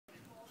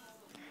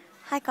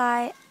Hi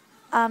guys,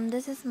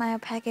 this is my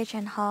package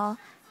and haul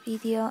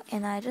video,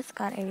 and I just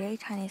got a really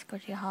tiny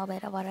squishy haul,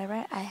 but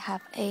whatever. I have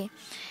a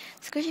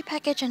squishy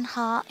package and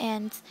haul,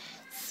 and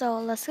so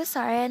let's get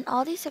started. And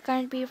all these are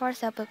going to be for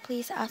sale, but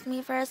please ask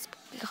me first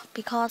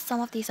because some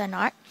of these are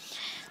not.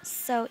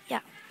 So yeah,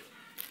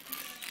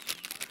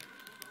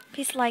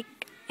 please like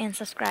and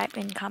subscribe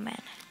and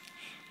comment.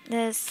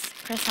 This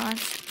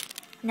croissants.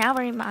 Now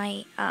we're in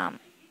my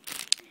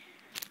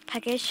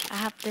package. I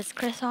have this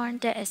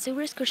croissant that is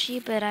super squishy,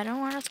 but I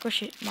don't want to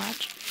squish it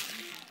much.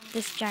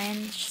 This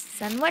giant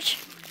sandwich,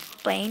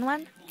 plain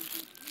one.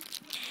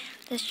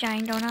 This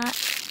giant donut.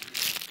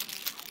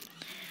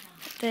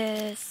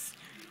 This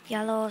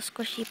yellow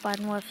squishy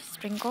bun with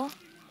sprinkle.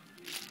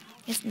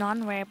 It's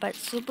non-rare but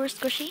super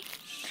squishy.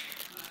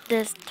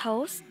 This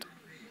toast.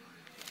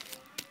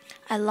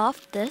 I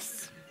love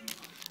this.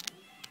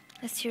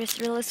 This here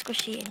is really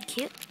squishy and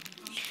cute.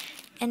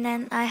 And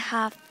then I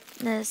have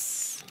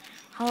this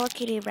Hello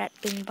Kitty red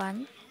bean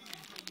bun.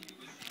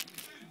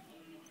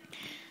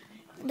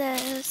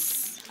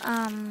 This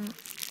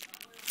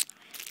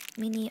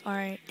mini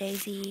or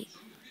daisy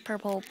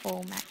purple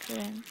bowl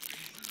macaron.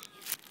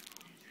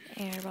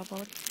 Air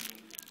bubble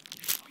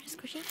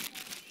squishy.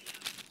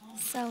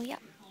 So yeah.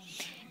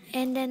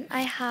 And then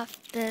I have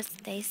this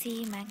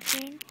daisy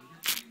macaron.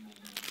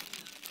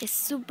 It's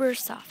super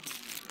soft.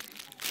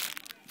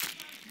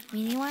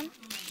 Mini one.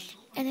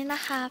 And then I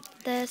have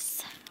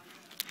this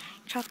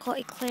chocolate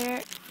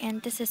eclair,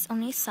 and this is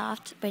only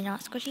soft but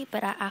not squishy,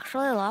 but I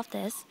actually love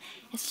this.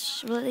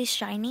 It's really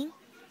shiny.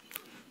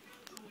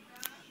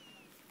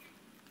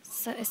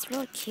 So it's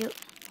really cute.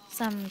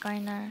 So I'm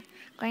going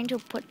to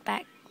put it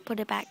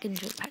back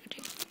into the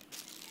packaging.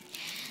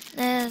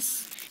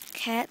 This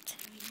cat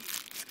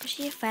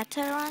squishy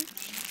fatter one,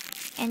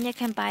 and you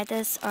can buy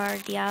this or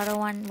the other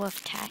one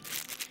with tag.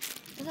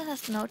 This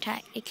has no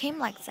tag. It came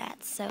like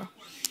that. So,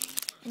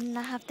 and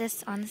I have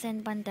this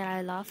onsen bun that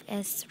I love.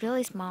 It's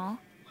really small,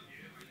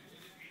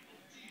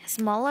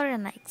 smaller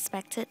than I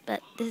expected,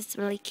 but this is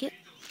really cute.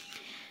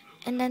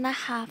 And then I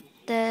have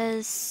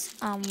this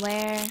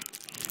where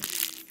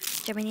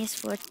Japanese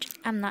food.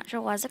 I'm not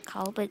sure what's it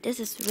called, but this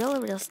is really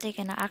realistic,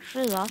 and I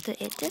actually love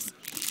to eat this.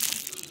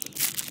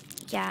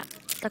 Yeah,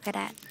 look at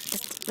that.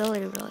 It's really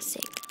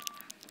realistic.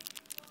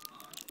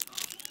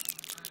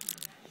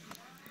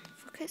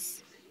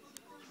 Focus.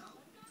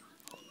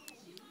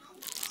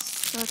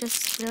 So this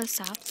is really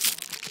soft.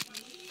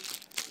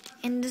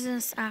 And this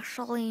is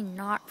actually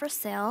not for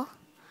sale.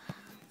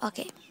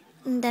 Okay.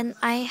 And then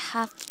I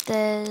have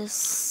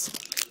this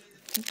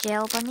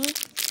gel bunny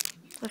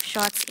with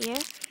shorts ear.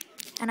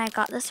 And I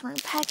got this one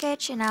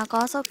package, and I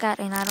also got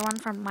another one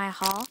from my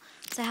haul.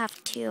 So I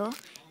have two,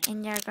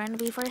 and they're going to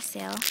be for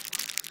sale.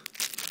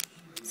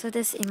 So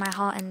this is in my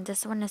haul, and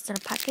this one is in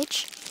the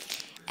package.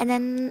 And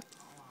then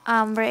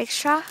for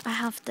extra, I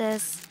have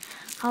this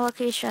Hello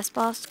Kitty stress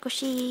ball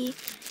squishy.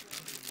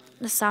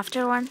 The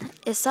softer one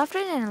is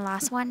softer than the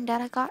last one that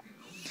I got.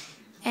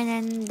 And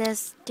then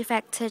this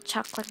defected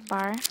chocolate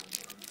bar.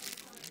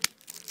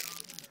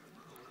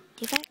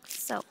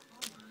 So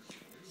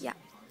yeah,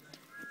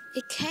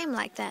 it came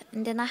like that.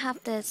 And then I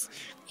have this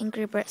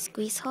Angry Bird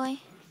squeeze toy.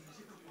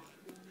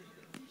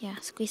 Yeah,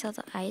 squeeze out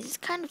the ice. It's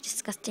kind of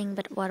disgusting,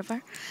 but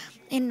whatever.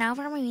 And now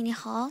for my mini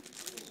haul,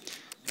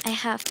 I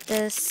have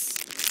this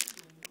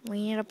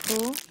Winnie the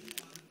Pooh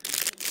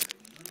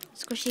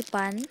squishy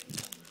bun,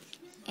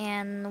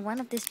 and one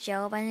of this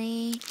gel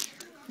bunny,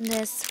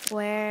 this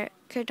square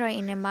character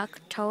in a mug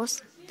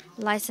toast,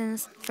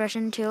 license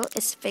version 2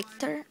 is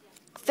Victor.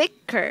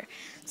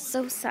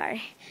 So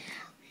sorry.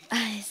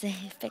 I say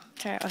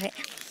Victor. Okay.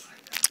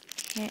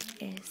 Here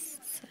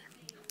is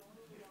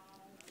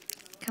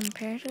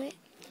compared to it.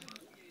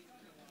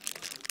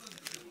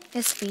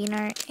 It's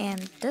thinner,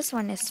 and this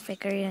one is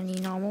thicker than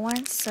the normal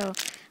one, so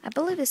I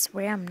believe it's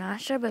rare. I'm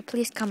not sure, but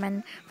please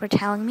comment for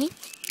telling me.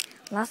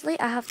 Lastly,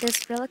 I have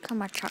this really cool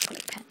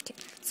chocolate pancake.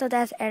 So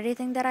that's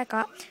everything that I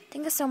got.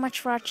 Thank you so much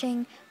for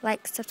watching.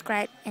 Like,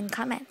 subscribe, and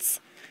comments.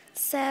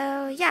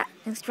 So yeah,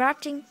 thanks for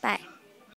watching. Bye.